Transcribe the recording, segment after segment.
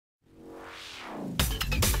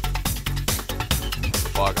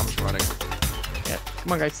fuck. I'm just running. Yeah,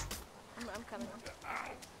 come on, guys. I'm coming.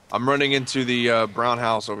 I'm running into the brown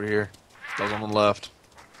house over here. Those on the left.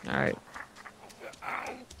 All right.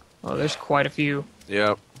 Oh, there's quite a few.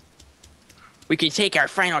 Yep. We can take our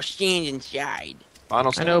final stand inside. Final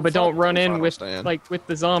I stand. know, but don't run in Final with stand. with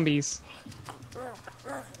the zombies.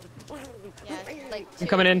 Yeah, like I'm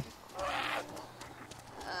coming in.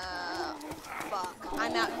 Fuck.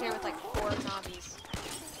 I'm out here with like 4 zombies.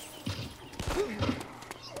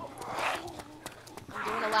 I'm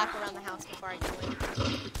doing a lap around the house before I go in.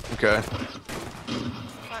 Okay. Come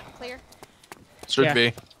on, clear. Should Yeah.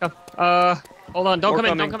 be. Hold on. Don't More come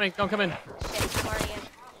in. Don't coming. come in. Don't come in. Shit, I'm already in.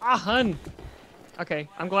 Ah, hun. Okay,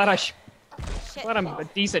 I'm glad Shit. glad I'm a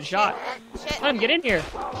decent shot. Shit. Hun, get in here.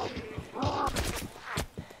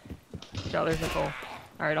 Oh, there's Nicole. All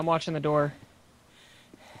right, I'm watching the door.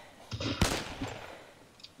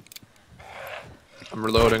 I'm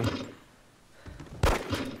reloading.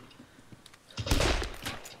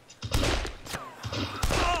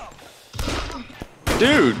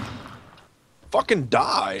 Dude! Fucking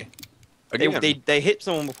die! Again. They hit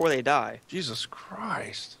someone before they die. Jesus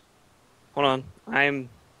Christ. Hold on. I'm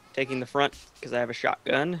taking the front because I have a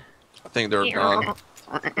shotgun. I think they're done.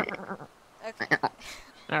 Okay,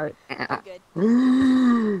 All right. I'm good.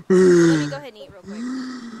 Let me go ahead and eat real quick.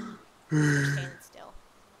 You're standing still.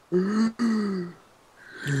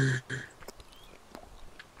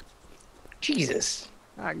 Jesus.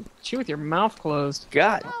 Chew with your mouth closed.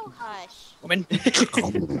 God. Oh, hush. Woman. It's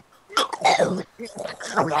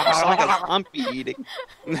like a zombie eating.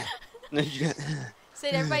 So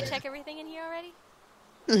did everybody check everything in here already?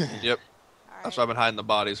 Yep. Alright. That's why I've been hiding the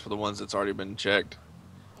bodies for the ones that's already been checked.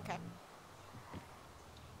 Okay.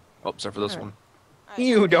 Oh, except for this Alright. one. Alright,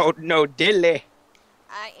 You don't know Dilly.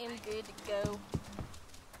 I am good to go.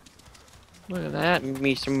 Look at that. Give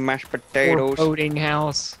me some mashed potatoes. Foreboding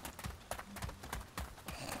house.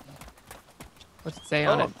 What's it say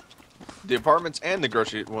on it? The apartments and the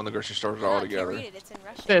grocery, one of the grocery stores are all I can't together. read it. It's in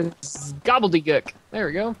Russian. It says gobbledygook. There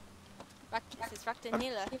we go. This is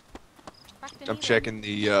Raktanila. I'm checking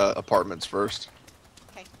the apartments first.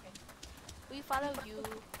 Okay. We follow you.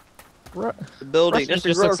 The building. Russian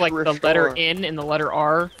just looks like the letter N and the letter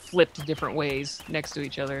R flipped different ways next to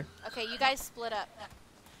each other. Okay, you guys split up.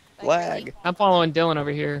 Like, Flag. really? I'm following Dylan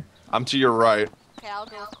over here. I'm to your right. Okay, I'll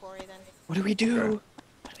go with Corey then. What do we do?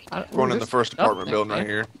 Okay. Going in the first apartment building right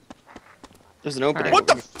here. There's an opening. What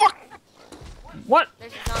the fuck? What?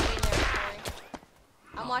 There's a zombie in there, Corey.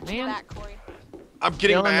 I'm watching man. back, Corey. I'm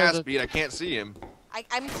getting Dylan, my there's ass a- beat. I can't see him.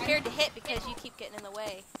 I'm scared to hit because you keep getting in the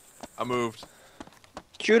way. I moved.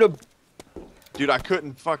 Shoot him. Dude, I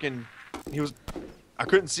couldn't fucking... I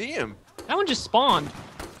couldn't see him. That one just spawned.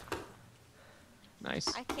 Nice.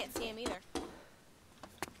 I can't see him either.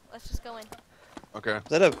 Let's just go in. Okay. Is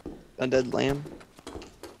that a undead lamb?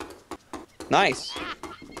 Nice.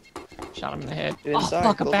 Shot him in the head. Get Oh, inside,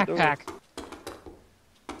 fuck, a close the door. backpack.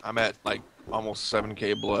 I'm at, like, almost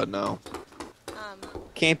 7k blood now.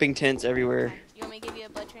 Camping tents everywhere. You want me to give you a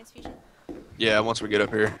blood transfusion? Yeah, once we get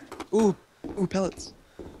up here. Ooh, pellets.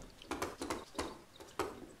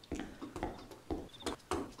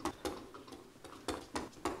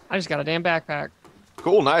 I just got a damn backpack.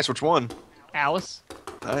 Cool, nice. Which one? Alice.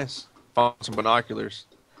 Nice. Found some binoculars.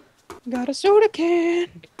 Got a soda can.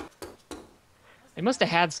 They must have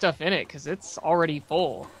had stuff in it because it's already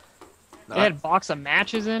full. They Nice. had a box of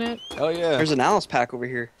matches in it. Hell yeah. There's an Alice pack over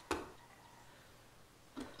here.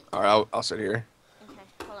 Alright, I'll sit here. Okay,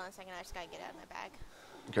 hold on a second. I just gotta get out of my bag.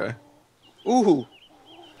 Okay. Ooh.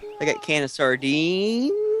 They got can of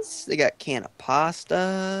sardines. They got can of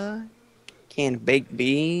pasta. Can of baked Okay,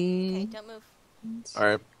 beans. don't move.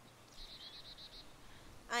 Alright.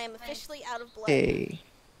 I am officially out of blood. Hey.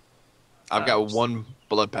 I've got one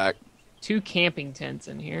blood pack. 2 camping tents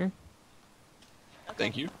in here. Okay.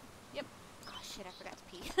 Thank you. Oh shit, I forgot to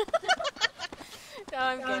pee. No,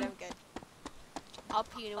 I'm good, I'm good. I'll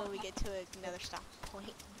pee when we get to another stop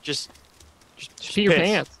point. Just Pee your piss.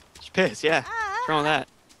 pants. Just piss, yeah. What's wrong with that?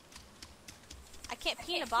 I can't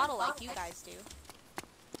pee in a bottle like you guys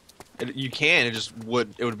do. You can, it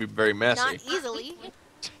would be very messy. Not easily.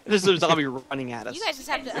 There's a zombie running at us. You guys just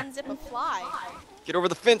have to unzip a fly. Get over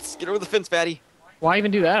the fence. Get over the fence, fatty. Why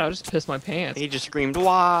even do that? I'll just piss my pants. He just screamed,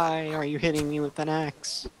 "Why are you hitting me with an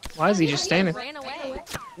axe?" Why is he just standing? Ran away.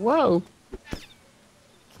 Whoa.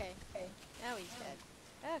 Okay. Now he's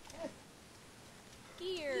dead. Okay.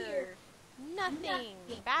 Here. Nothing.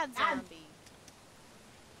 Bad zombie.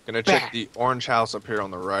 Gonna check the orange house up here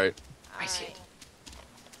on the right. I see. Alright.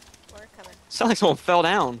 We're coming. Sounds like someone fell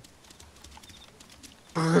down.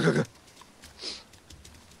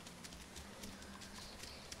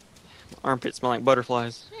 Armpits smell like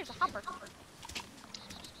butterflies. There's a hopper.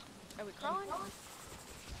 Are we crawling?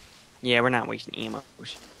 Yeah, we're not wasting ammo.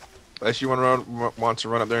 Unless you want to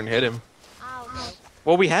run up there and hit him. Oh, okay.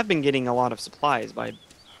 Well, we have been getting a lot of supplies by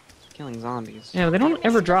killing zombies. Yeah, they don't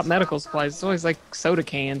ever drop medical supplies. It's always like soda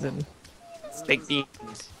cans and Baked beans.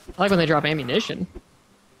 I like when they drop ammunition.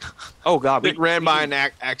 Oh god, Nick ran by and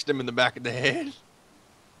axed him in the back of the head.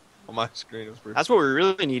 On my screen, it was pretty. that's what we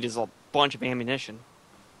really need is a bunch of ammunition.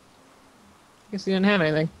 Guess you didn't have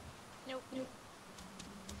anything. Nope.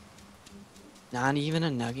 Not even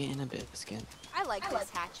a nugget and a biscuit. I like this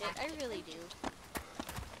hatchet. I really do.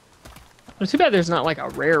 It's too bad there's not like a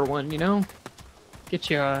rare one, you know? Get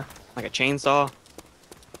you a... Like a chainsaw.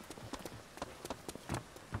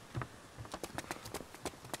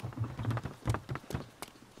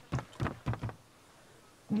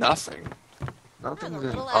 Nothing. Oh, Nothing's the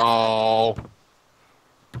in. little Oh.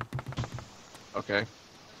 Okay.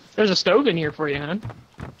 There's a stove in here for you, huh?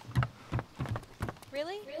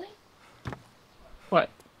 Really? What?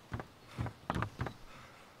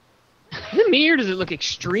 Is it me or does it look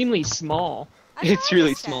extremely small? I It's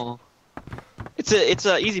really noticed that. small. It's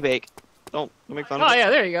a easy bake. Don't make fun of Oh it. yeah,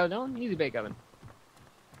 there you go. No, easy bake oven.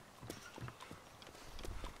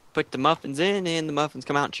 Put the muffins in and the muffins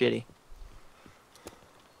come out shitty.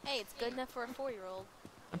 Hey, it's good enough for a 4-year-old.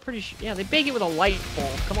 I'm pretty sure. Yeah, they bake it with a light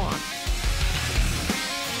bulb. Come on.